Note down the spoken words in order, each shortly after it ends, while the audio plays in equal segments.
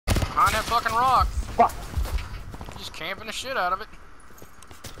Find that fucking rock. Fuck. Just camping the shit out of it.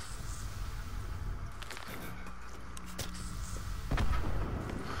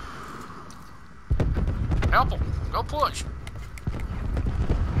 Help him. Go push.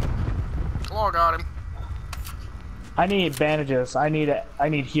 Claw got him. I need bandages. I need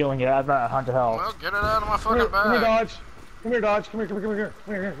healing. I've got a hunter health. Well, get it out of my fucking bag. Come here, Dodge. Come here, Dodge. Come here, come here, come here.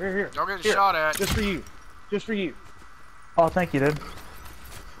 Come here, here, here. Y'all getting Here. shot at. Just for you. Just for you. Oh, thank you, dude.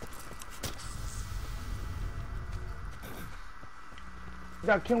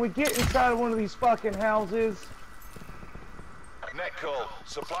 Now, can we get inside of one of these fucking houses? Net call.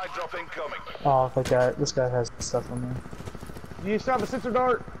 Supply drop incoming. Oh, thank God. This guy has stuff on me. Do you still have a sensor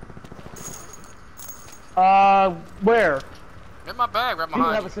dart? Where? Get my bag right Do you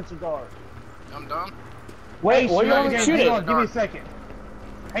behind have you. a sensor dart? I'm done. Wait, Ace, what do you hang want me to on, shoot hang it? on, give me a second.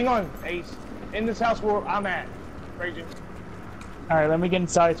 Hang on, Ace. In this house where I'm at. Raging. Alright, let me get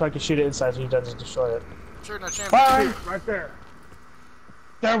inside so I can shoot it inside so he doesn't destroy it. Shooting a champion. Fire! Right there.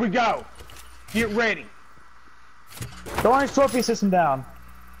 There we go. Get ready. Don't want his trophy system down.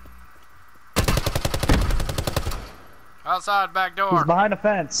 Outside back He's door. behind a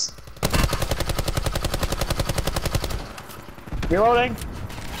fence. Reloading.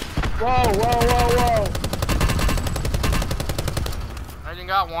 Whoa, whoa, whoa, whoa. Agent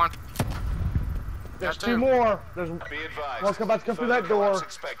got one. There's Got two more. There's Be advised. one's about to come through Further that door. collapse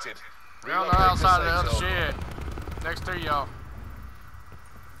expected. They're on the Relocate outside of the safe other zone. shed. Next to y'all.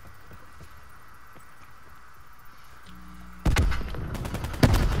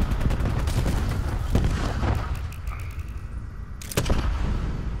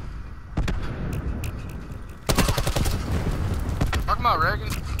 Talk about Reagan.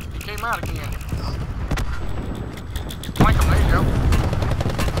 He came out again. Flank him, there you go.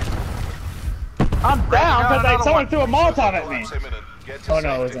 I'm down got because another someone one. threw a Molotov at me. Collapse imminent. Get to Oh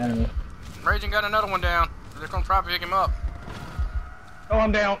no, it's safety. enemy. Raging got another one down. They're gonna probably pick him up. Oh,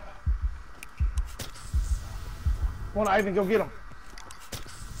 I'm down. Come on, Ivan, go get him.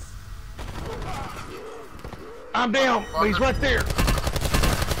 I'm down, but he's right there.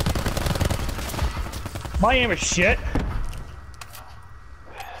 My aim is shit.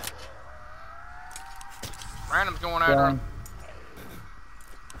 Random's going after him.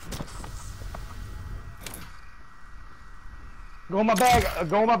 Go in my bag.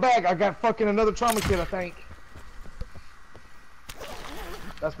 Go in my bag. I got fucking another trauma kit, I think.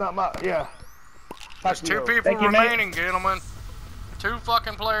 That's not my. Yeah. There's two people Thank you, mate. remaining, gentlemen. Two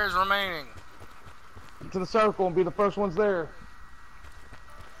fucking players remaining. To the circle and be the first ones there.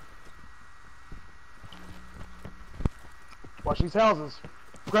 Watch these houses.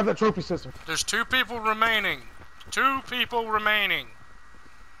 Grab that trophy system. There's two people remaining. Two people remaining.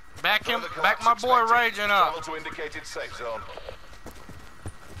 Back him, Further back collapse my boy expected. Raging up. Travel to indicated safe zone.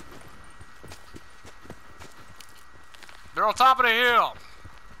 They're on top of the hill.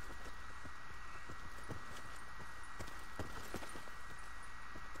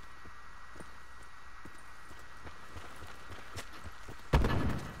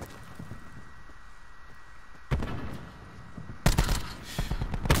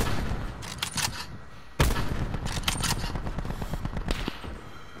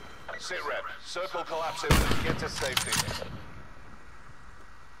 Sit rep. Circle collapse imminent. Get to safety.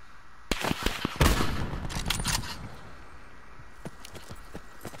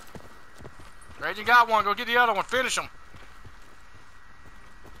 Raging got one. Go get the other one. Finish him.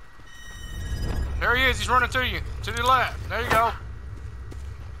 There he is. He's running to you. To the left. There you go.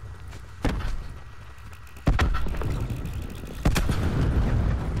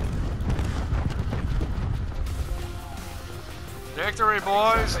 Victory,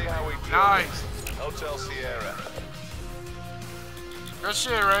 boys. See how we do Nice. this. Hotel Sierra. Good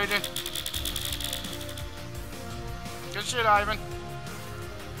shit, Raging. Good shit, Ivan.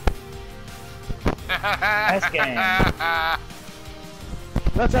 Nice game.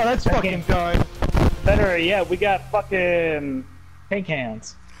 That's how that's fucking done. Better yet, we got fucking paint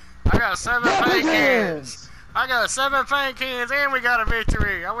cans. I got 7 paint cans. I got 7 paint cans and we got a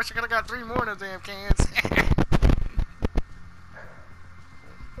victory. I wish I could have got 3 more of them damn cans.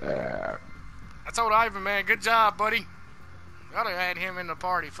 I told Ivan, man, good job, buddy. Gotta add him in the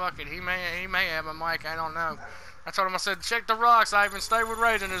party. Fuck it. He may have a mic. I don't know. I told him, I said, check the rocks, Ivan. Stay with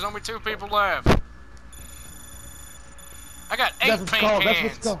Raging. There's only 2 people left. I got 8 That's what's paint called.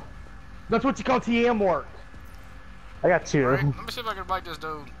 cans. That's what you call TM work. I got 2. Right, let me see if I can bite this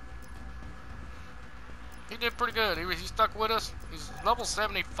dude. He did pretty good. He stuck with us. He's level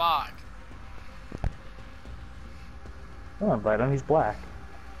 75. I don't invite him, he's black.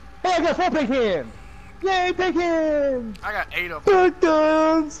 Hey, I got 4 paint cans. Yay, Pickens! I got 8 of them.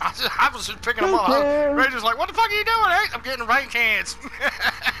 Pickens! I was just picking them up. Pickens! Rachel's like, what the fuck are you doing? Hey, I'm getting paint cans.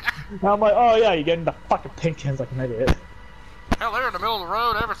 And I'm like, oh yeah, you're getting the fucking pink cans like an idiot. Hell, they're in the middle of the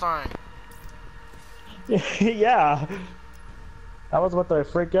road, everything. Yeah. That was what they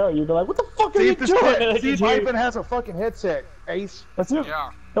freak out. You'd be like, what the fuck are See you if this doing? kid, see if Ivan has a fucking headset, Ace.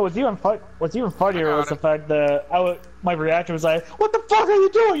 Yeah. No, what's even funnier I got was the it. fact that my reaction was like, what the fuck are you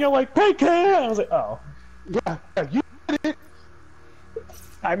doing? You're like, pink can! I was like, oh. Yeah, you did it.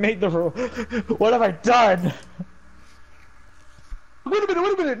 I made the rule. What have I done? Wait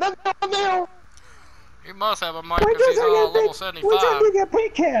a minute, not now. He must have a mic Why because he's does I level get 75. Why does I get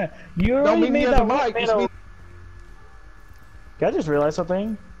pink can? You Don't already mean made he has that a mic. rule. Just mean- Can I just realize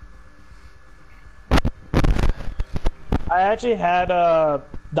something? I actually had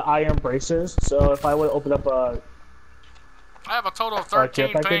the iron braces, so if I would open up I have a total of care 13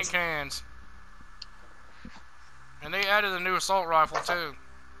 paint packets? cans. And they added a new assault rifle too.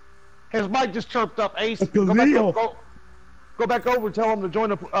 His mic just chirped up, Ace. Galil. Go back over and tell him to join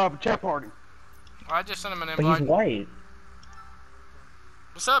the chat party. I just sent him an but he's invite. white.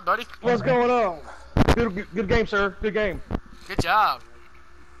 What's up, buddy? What's going on? Good game, sir. Good game. Good job.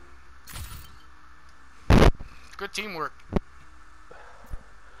 Good teamwork.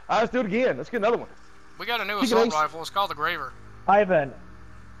 Let's do it again. Let's get another one. We got a new Keep it assault ace. rifle. It's called the Graver. Ivan,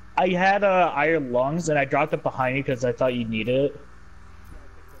 I had iron lungs and I dropped it behind you because I thought you needed it.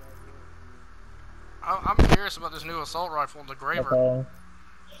 I'm curious about this new assault rifle, the Graver. Okay.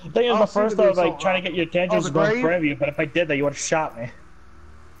 Thing is, I'll the see first the I was like assault trying to get your attention Oh, was the going grave? for you, but if I did that, you would have shot me.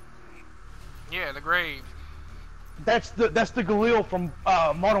 Yeah, the Grave. That's the Galil from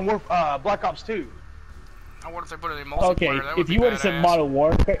Modern Warfare, Black Ops 2. I wonder if they put it in multiplayer. Okay, That would if be you would have said badass. Modern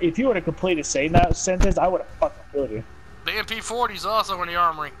Warfare, if you would have completed saying that sentence, I would have fucking killed you. The MP40's also in the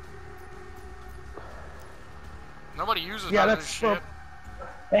armory. Nobody uses Yeah, none of that's this shit.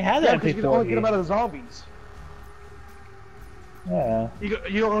 They had Yeah, that because you can only get them MP40. out of the zombies. Yeah.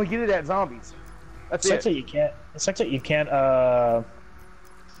 You only get it at zombies. That's It sucks it. that you can't. It sucks that you can't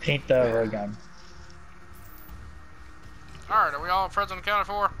paint the ray gun. Alright, are we all present and accounted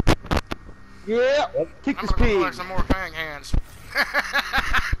for? Yeah. Kick I'm this gonna go pig. collect some more paint cans.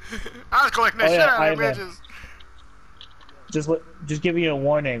 I was collecting the Oh, shit yeah, out of them Ivan. bitches. Just giving you a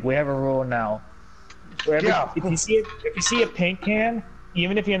warning. We have a rule now. Wherever, Yeah. if you see a paint can,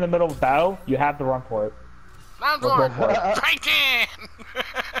 even if you're in the middle of battle, you have to run for it. I'm Go going for it. paint can!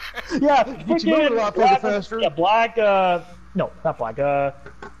 Yeah, Get you moving a lot Black- faster. Yeah, Black. No, not Black.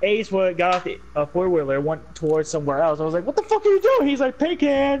 Ace got off the four-wheeler, went towards somewhere else. I was like, "What the fuck are you doing?" He's like, "Paint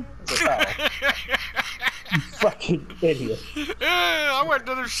can." I was like, "Oh, you fucking idiot." I went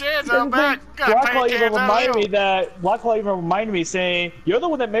to the sheds out back. Got Blackwell paint even cans out reminded me of that Blackwell even reminded me saying, "You're the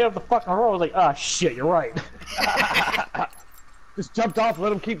one that made up the fucking rule." I was like, "Ah, shit, you're right." Just jumped off,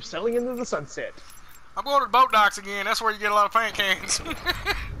 let him keep sailing into the sunset. I'm going to the boat docks again. That's where you get a lot of paint cans.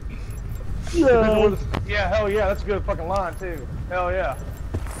 Yeah. Yeah, hell yeah, that's a good fucking line too. Hell yeah.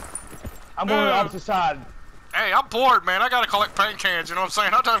 I'm going to the opposite side. Hey, I'm bored, man. I gotta collect paint cans, you know what I'm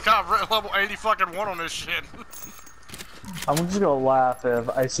saying? I done got level 80 fucking 1 on this shit. I'm just gonna laugh if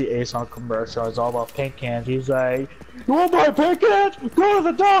I see Ace on a commercial. It's all about paint cans. He's like, "You want my paint cans? Go to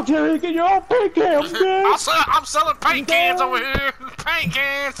the doctor and get your own paint cans, man." I'm selling paint cans over here. Paint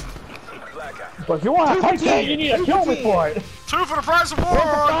cans. But if you want a paint can, you need to kill me for it. 2 for the price of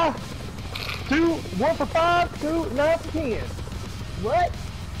 1. 1 for 5, 2, 9 for 10. What?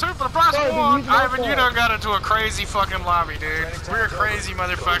 2 for the price Sorry, of but 1. you got Ivan, you that. done got into a crazy fucking lobby, dude. We're crazy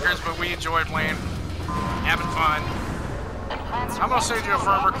motherfuckers, but we enjoy playing. Having fun. I'm gonna send you a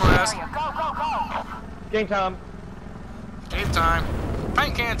friend request. Game time. Game time.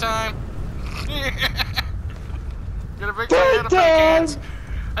 Paint can time. Get a big Paint can of paint time! cans.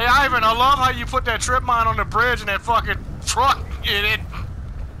 Hey, Ivan, I love how you put that trip mine on the bridge and that fucking truck in it.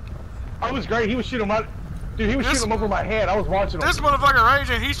 That was great. He was shooting my... Dude, he was This- shooting him over my head. I was watching him. This motherfucker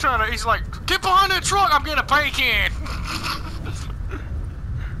raging, he's like, get behind that truck, I'm getting a paint can.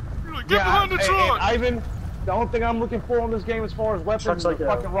 He's like, get behind the and truck. Ivan, the only thing I'm looking for on this game as far as weapons Truck's is like a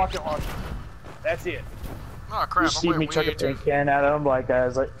a- fucking rocket launcher. That's it. Oh You crap, see I'm me way chuck a too... paint can at him, like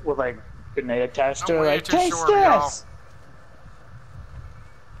as like with like grenade attached to I'm it. way Like, too taste short, y'all. this.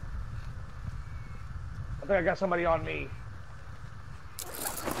 I think I got somebody on me.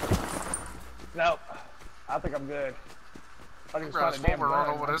 Nope. I think I'm good. I can just Grab find his a damn phone, run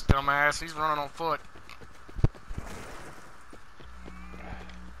gun. over this dumbass, he's running on foot.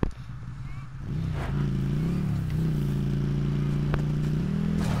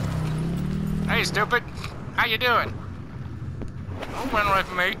 Hey, stupid. How you doing? Don't run away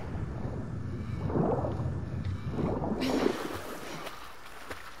from me.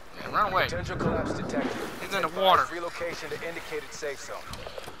 Run away. Potential collapse detected. He's in the water. Relocation to indicated safe zone.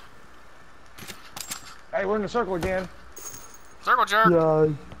 Hey, we're in the circle again. Circle jerk. Yeah.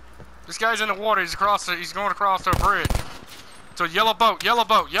 This guy's in the water. He's across. He's going across the bridge. So yellow boat. Yellow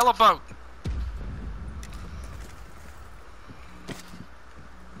boat. Yellow boat.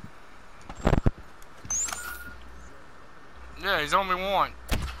 Yeah, he's only one.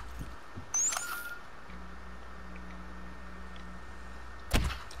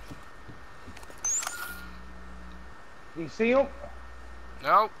 Do you see him?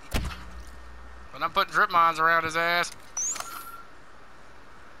 Nope. But I'm putting drip mines around his ass.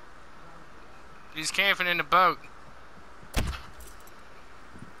 He's camping in the boat.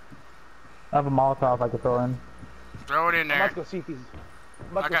 I have a Molotov I could throw in. Throw it in I'm there. about to go see if he's.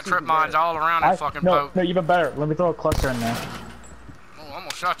 I got trip mines all around that fucking no, boat. no, even better. Let me throw a cluster in there. Oh, I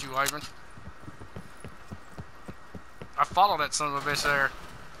almost shot you, Ivan. I followed that son of a bitch there.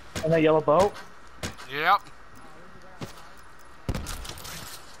 In that yellow boat? Yep.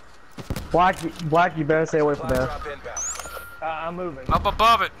 Black, you better stay away from there. Drop inbound. I'm moving. Up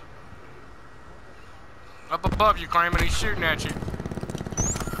above it. Up above you, Kramer. He's shooting at you.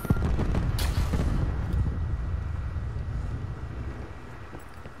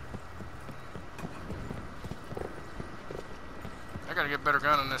 I gotta get a better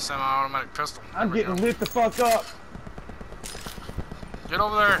gun than this semi-automatic pistol. I'm There we getting go. lit the fuck up. Get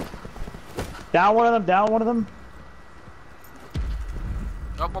over there. Down one of them, down one of them.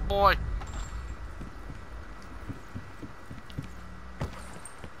 Up a boy.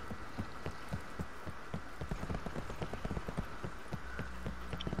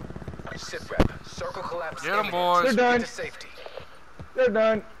 Sit rep. Circle collapse. Get 'em, imminent. boys. They're Get done. to safety. They're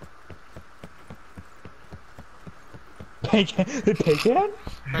done. Bacon? Bacon?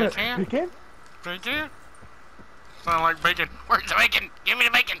 Bacon? Bacon? Bacon? Sound like bacon. Where's the bacon? Give me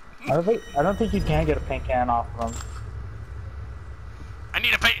the bacon. I don't think you can get a paint can off of them. I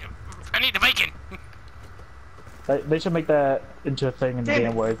need the bacon. They should make that into a thing in the Damn game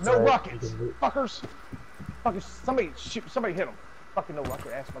it. where it's, No you rockets. can- Fuckers. Fuckers. Somebody shoot. Somebody hit him. Fucking no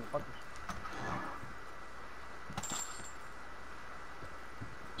rocket ass motherfuckers.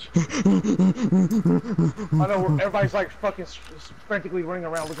 I know everybody's like fucking frantically running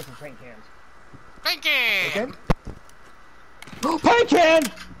around looking for paint cans. Bacon. Paint can!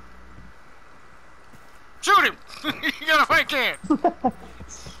 Shoot him. You got a bacon.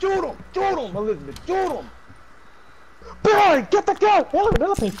 Shoot him, Elizabeth, shoot him. Boy, get the gun! Hey, look,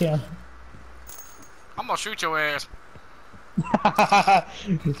 another paint can. I'm gonna shoot your ass.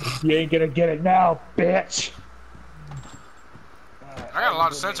 You ain't gonna get it now, bitch. I got a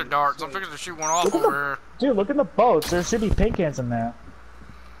lot of sensor darts. I'm fixing to shoot one off over here. Dude, look in the boats. There should be paint cans in there.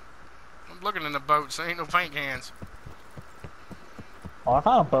 I'm looking in the boat, so ain't no paint cans. Oh, I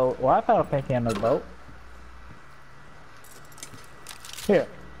found a boat. Well, I found a paint can in the boat. Here,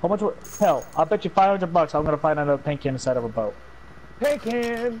 how much? Hell, I'll bet you $500 I'm gonna find another paint can inside of a boat. Paint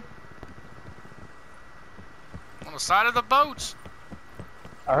can. On the side of the boats.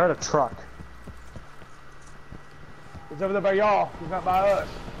 I heard a truck. He's over there by y'all. He's not by us.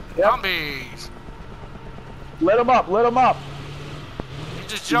 Zombies. Lit him up! Lit him up! He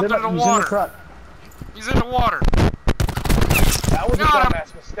just He's jumped in the he's in the water. truck. He's in the water. That was a Got him.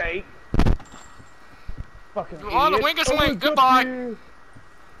 dumbass mistake. Fucking Oh, the idiot. wing is I'm gonna linked. jump Goodbye. you.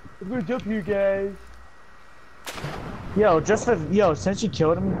 I'm gonna jump you guys. Yo, since you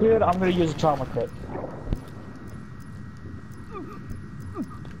killed him, dude, I'm gonna use a trauma kit.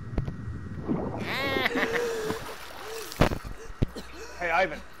 Hey,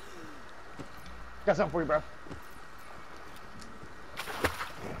 Ivan. Got something for you, bro.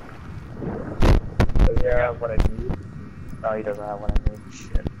 Does he have what I need? No, he doesn't have what I need.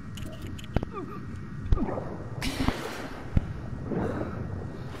 Shit.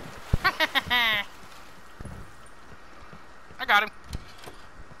 I got him.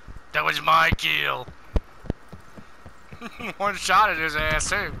 That was my kill. One shot at his ass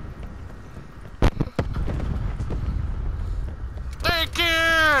too.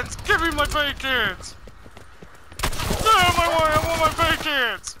 Bacons! Give me my bacons! Damn, I want my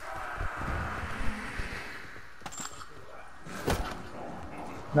bacons!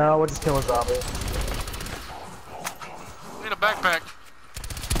 No, we'll just kill a zombie. Need a backpack.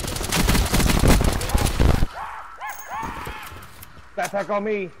 Backpack on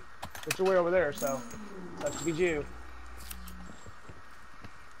me. But you're way over there, so that should be you.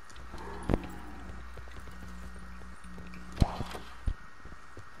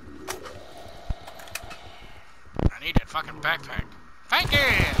 I need that fucking backpack. Thank you!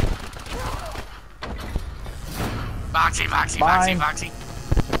 Boxy, boxy, boxy, Mine. boxy.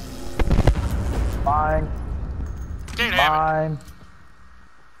 Mine. Can't have Mine.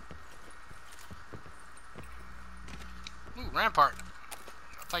 it. Ooh, Rampart.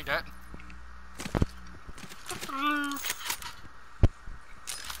 I'll take that.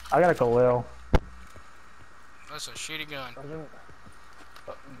 I got a Galil. That's a shitty gun.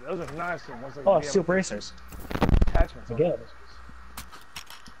 Those are nice ones. Like Oh, the steel bracers. attachments. on Again. those.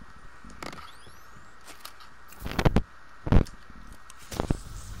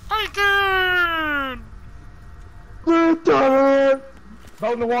 Bacon!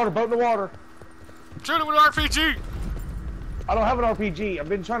 Boat in the water. Boat in the water. Shoot it with RPG! I don't have an RPG. I've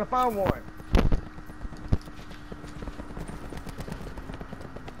been trying to find one.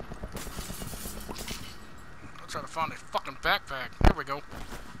 I'm trying to find a fucking backpack. There we go.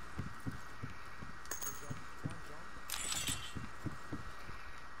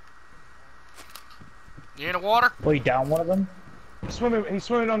 You in the water? Will you down one of them? He's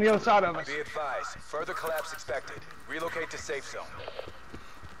swimming on the other side of us. Be advised, further collapse expected. Relocate to safe zone.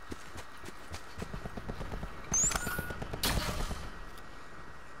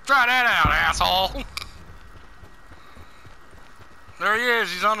 Try that out, asshole! There he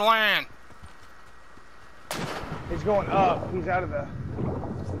is, he's on the land. He's going up. He's out of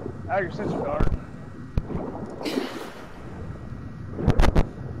your sensor dart.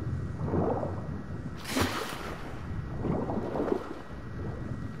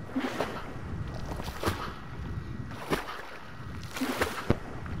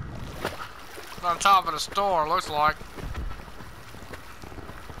 On top of the store, looks like.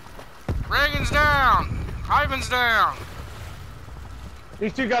 Reagan's down! Ivan's down!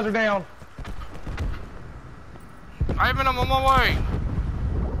 These two guys are down. Ivan, I'm on my way!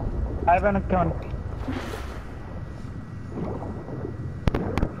 I have a gun.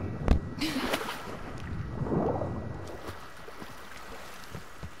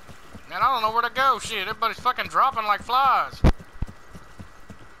 Man, I don't know where to go. Shit, everybody's fucking dropping like flies.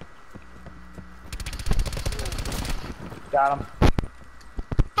 Got him.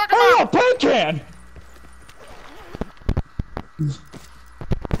 Fuck him Oh, up! paint can!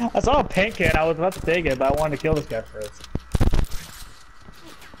 I saw a paint can. I was about to take it, but I wanted to kill this guy first.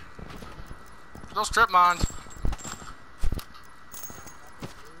 Those strip mines.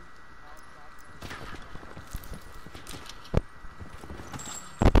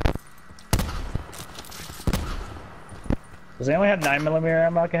 Does anyone have 9mm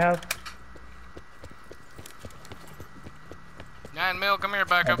ammo I can have? 9 mil, come here,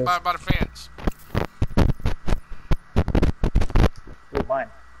 back I up just- by the fence. Ooh, mine.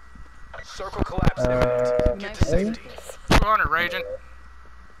 Circle collapse imminent. Get to Hey? safety. 200 raging.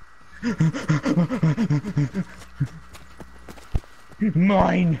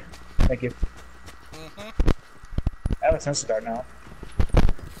 Mine! Thank you. Mm-hmm. I have a sensor dart now.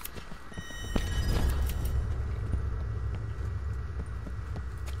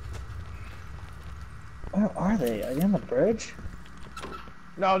 Where are they? Are they on the bridge?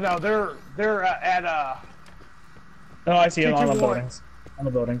 No, they're at Oh, I see them on the 221. buildings. On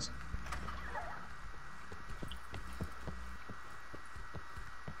the buildings.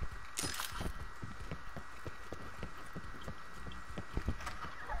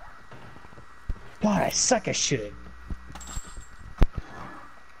 God, I suck at shooting.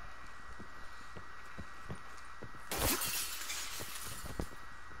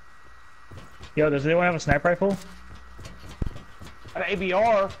 Yo, does anyone have a sniper rifle? an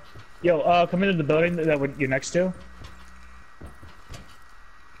ABR. Yo, come into the building that you're next to.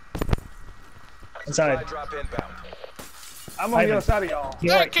 Supply Inside. drop inbound. I'm on Ivan. the other side of y'all. To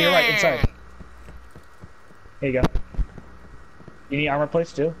your right, inside. Here you go. You need armor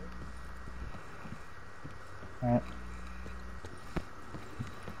plates too? Alright.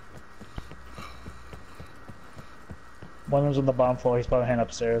 One of them's on the bottom floor, he's probably heading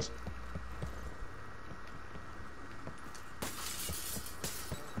upstairs.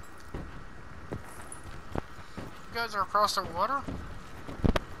 You guys are across the water?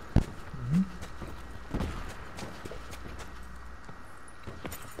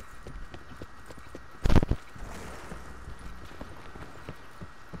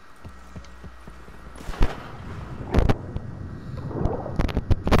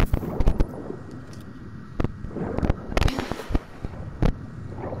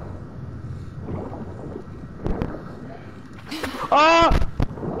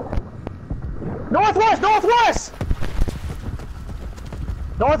 Northwest! Northwest!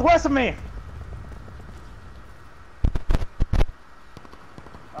 Northwest of me!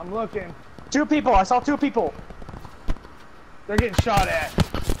 I'm looking. 2 people, I saw 2 people. They're getting shot at.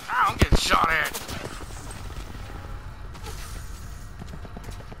 I'm getting shot at.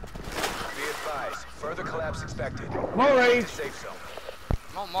 Be advised. Further collapse expected. Come on, Rage. Safe zone.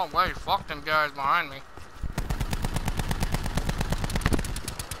 I'm on my way. Fuck them guys behind me.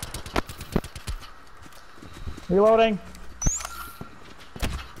 Reloading.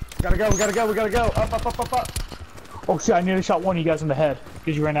 Gotta go, we gotta go, we gotta go. Up, up, up, up, up. Oh shit, I nearly shot one of you guys in the head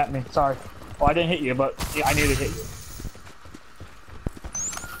because you ran at me. Sorry. Well, I didn't hit you, but yeah, I nearly hit you.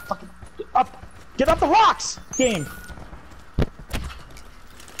 Fucking up! Get up the rocks! Game.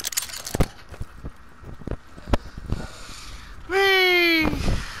 Whee! I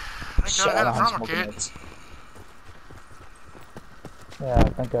Shit, got I a don't have drama smoking kit. meds. Yeah,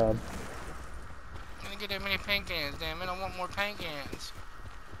 thank God. Can't get that many paint cans, damn it. I want more paint cans.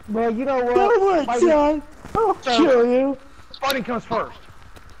 Well, you know what? Go on, son! I'll kill you! Fighting comes first.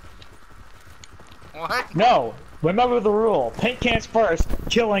 What? No! Remember the rule. Paint cans first,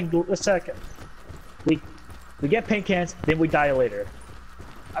 killing the second. We get paint cans, then we die later.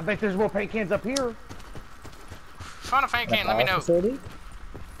 I bet there's more paint cans up here. Find a paint can, let me know. Facility?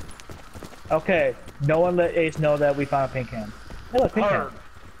 Okay, no one let Ace know that we found a paint can. Hey look, paint can. Heard.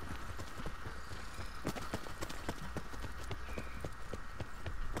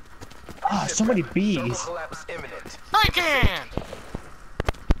 Ah, so many Circle bees. collapse imminent. Paint can!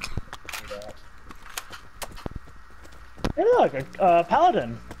 Hey look, a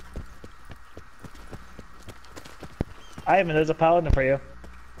paladin. Ivan, there's a paladin for you.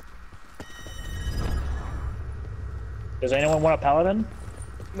 Does anyone want a paladin?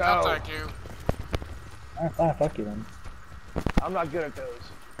 No, I'll take you. Alright, fine, fuck you then. I'm not good at those.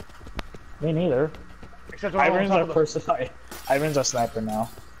 Me neither. Except when I'm on Ivan's top our of the... person. Ivan's a sniper now.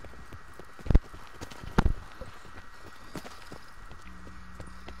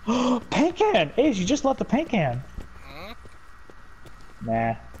 Paint can! Ace, you just left the paint can. Hmm?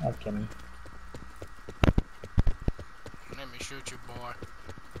 Nah, I'm kidding. Let me shoot you, boy.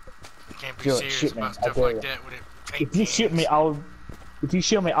 You can't be Do it, serious shoot me, about I stuff dare like you. that with it. Paint If you shoot me,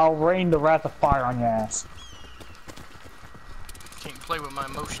 cans. I'll rain the wrath of fire on your ass. Can't play with my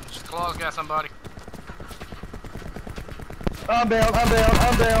emotions. Claw's got somebody. I'm down, I'm down,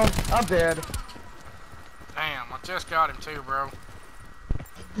 I'm down. I'm dead. Damn, I just got him too, bro.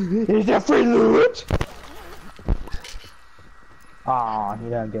 Is that free loot? Aw, he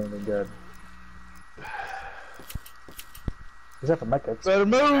didn't get anything good. Except for mecha. Better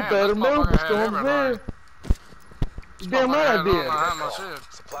move, Damn, better this move. motherfucker The had storm's everybody. there. Damn right I did. I'm a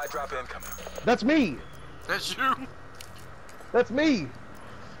shit. Supply drop incoming. That's me. That's you? That's me.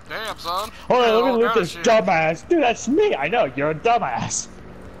 Damn, son. Hold Yeah, on, let all me loot kinda this shit. dumbass. Dude, that's me. I know, you're a dumbass.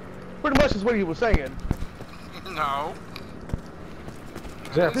 Pretty much is what he was saying. No.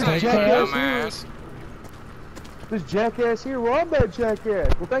 Is that Say paint you jackass? can? dumbass. This jackass here, well, I'm that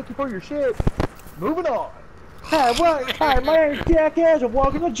jackass. Well, thank you for your shit. Moving on. Hi, what? Hi, my name's Jackass, and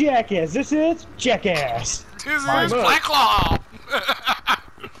welcome to Jackass. This is Jackass. This My is butt. Black Claw.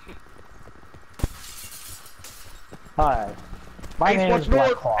 Hi. My Ace, name watch is Black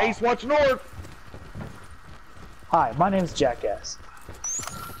north. Claw. Ace, watch north. Hi, my name's Jackass.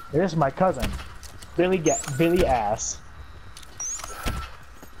 This is my cousin, Billy Ass.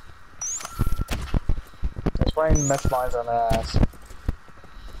 Let's find mesh mines on their ass.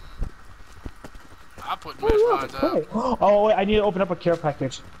 I put mesh Oh, mines look, up. hey. Oh wait, I need to open up a care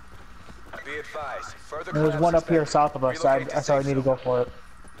package. Be advised. Further There's collapse one up here expected. south of us, so Relocate I safe need to zone. go for it.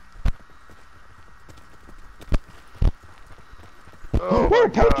 Oh, Where my a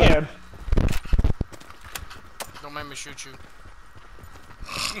paint God. can? Don't make me shoot you.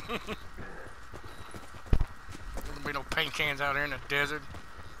 There'll be no paint cans out here in the desert.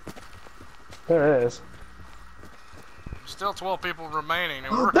 There it is. There's still 12 people remaining,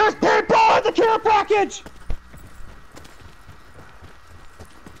 and we're There's people in the care package!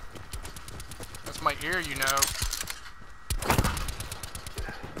 that's my ear, you know.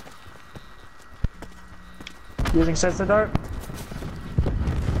 Using sensor dart?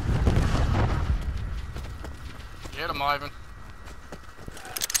 Get him, Ivan.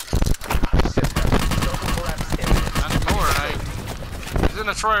 Circle collapse imminent. Not anymore, it ain't. He's in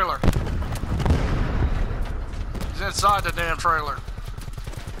the trailer. He's inside the damn trailer.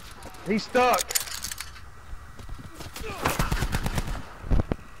 He's stuck.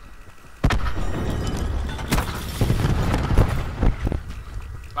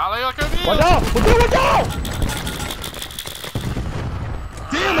 Watch Watch out! Watch out!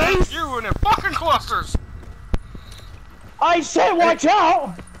 Damn, Ace. You in the fucking clusters! I said watch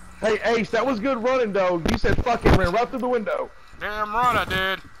out! Hey, Ace, that was good running, though. You said fucking ran right through the window. Damn right I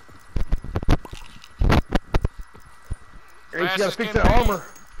did. Ace, you gotta Fastest fix can that be. armor.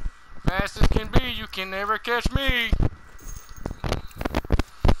 Fast as can be, you can never catch me.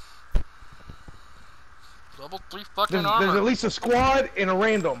 Level 3 fucking There's armor. at least a squad and a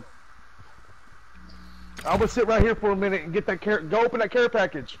random. I'm gonna sit right here for a minute and get that care. Go open that care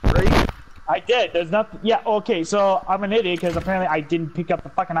package. Ready? I did. There's nothing. Yeah. Okay. So I'm an idiot because apparently I didn't pick up the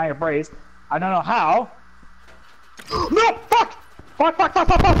fucking iron brace. I don't know how. No! Fuck! Fuck! Fuck! Fuck!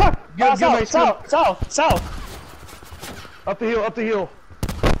 Fuck! Fuck! Fuck! Get him, mate, South! Up the hill. Up the hill.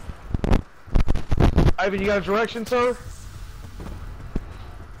 Ivan, you got a direction, sir?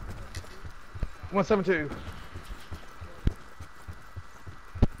 172.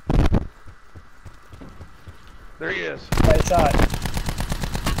 There he is. Nice shot.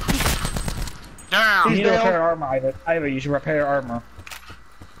 Down. You He's need to down. repair armor, Ivan. Ivan, you should repair armor.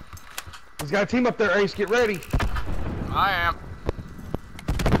 He's got a team up there, Ace. Get ready. I am.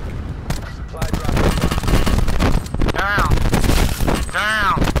 Supply drop. Down.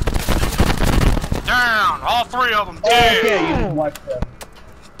 Down. Down. All 3 of them dead. Okay, you didn't watch them.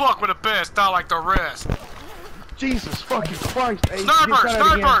 Fuck with the best, not like the rest. Jesus fucking Christ, Ace. Snipers! Get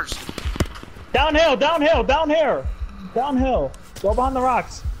that again. Snipers! Downhill! Downhill! Down here! Downhill! Go behind the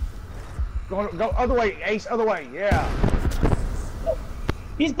rocks. Go other way, Ace. Other way. Yeah.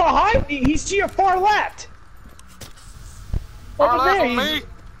 He's behind me! He's to your far left! Far Over left there, on he's- me?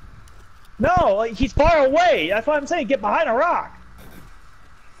 No, like, he's far away. That's what I'm saying. Get behind a rock.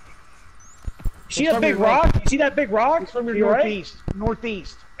 See It's that from big your right. rock? You see that big rock? It's from your You right? northeast.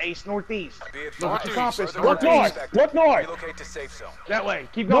 Northeast. Ace, northeast. Be advised. Look at the compass. Further Look weapons north. expected. Look north. Relocate to safe zone. That way.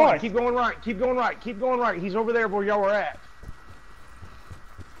 Keep going. North. Keep going right. Keep going right. Keep going right. He's over there where y'all were at.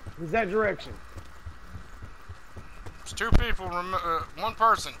 He's that direction. It's 2 people, 1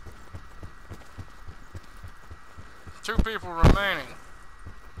 person. 2 people remaining.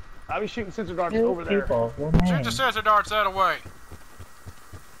 I'll be shooting sensor darts Two over there. people Shoot remain. the sensor darts that away.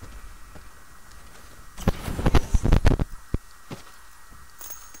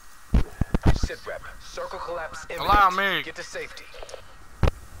 Sit rep. Circle collapse imminent. Allow me. Get to safety.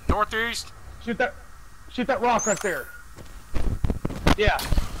 Northeast. Shoot that rock right there. Yeah.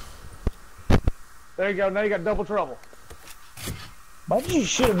 There you go. Now you got double trouble. Why did you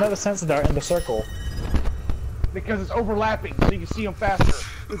shoot another sensor dart in the circle? Because it's overlapping, so you can see them faster.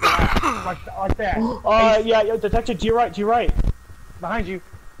 like that. Yeah, detected to your right, Behind you.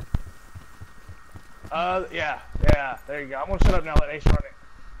 Yeah. There you go. I'm gonna shut up now. Let Ace run it.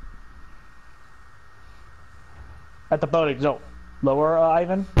 At the building, no. Lower,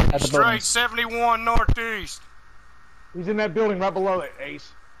 Ivan. At the building. Straight 71 northeast. He's in that building right below it,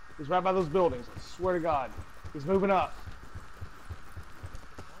 Ace. He's right by those buildings. I swear to God. He's moving up.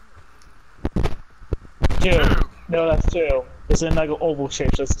 2. Two. No, that's 2. It's in like an oval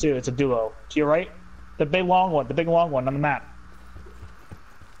shape, so it's 2. It's a duo. To your right? The big long one on the map.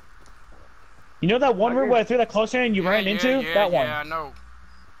 You know that one room where I threw that close in and you ran into? Yeah, that one. Yeah, I know.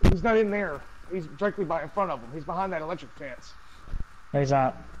 He's not in there. He's directly in front of him. He's behind that electric fence. No, he's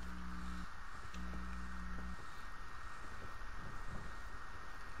not.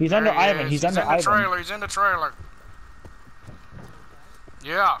 He's under There he Ivan. is. He's under in the Ivan. trailer. He's in the trailer.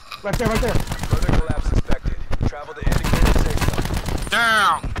 Yeah. Right there, right there. Further collapse suspected. Travel to indicated safe zone.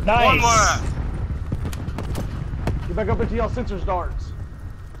 Down. Nice. 1 left. Get back up into y'all sensors darts.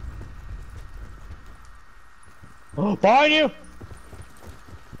 Oh, behind you!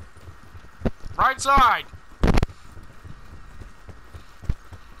 Right side.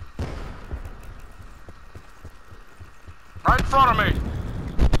 Right in front of me.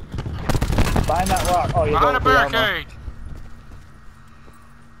 Behind that rock. Oh, you're Behind a going for armor. barricade.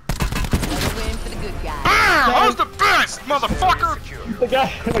 Another win for the good guys. Bam! That was the best, motherfucker. Secure. The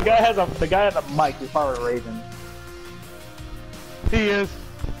guy has a mic. He's probably raving. He is.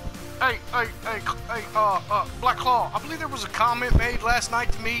 Hey, Black Claw, I believe there was a comment made last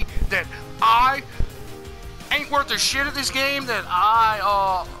night to me that I ain't worth a shit at this game, that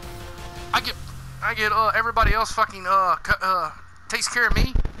I get everybody else fucking, takes care of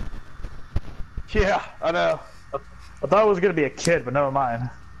me. Yeah, I know. I thought it was gonna be a kid, but never mind.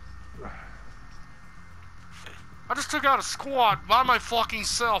 I just took out a squad by my fucking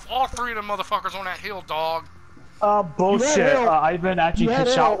self, all 3 of them motherfuckers on that hill, dog. Bullshit. You had help. Ivan actually You had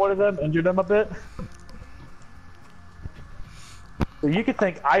shot help. one of them, injured them a bit. So you could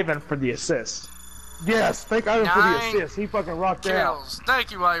thank Ivan for the assist. Yes, thank Ivan for the 9 assist. He fucking rocked out. Kills. Thank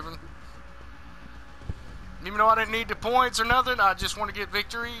you, Ivan. Even though I didn't need the points or nothing, I just want to get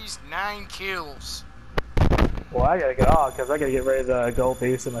victories. 9 kills. Well, I gotta get off because I gotta get ready to go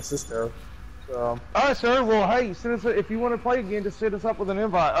babysit my sister. So. All right, sir. Well, hey, send us if you want to play again, just send us up with an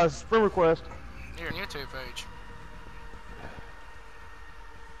invite, a friend request. Here on YouTube page.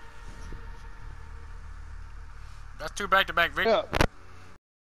 That's 2 back-to-back victories. Yeah.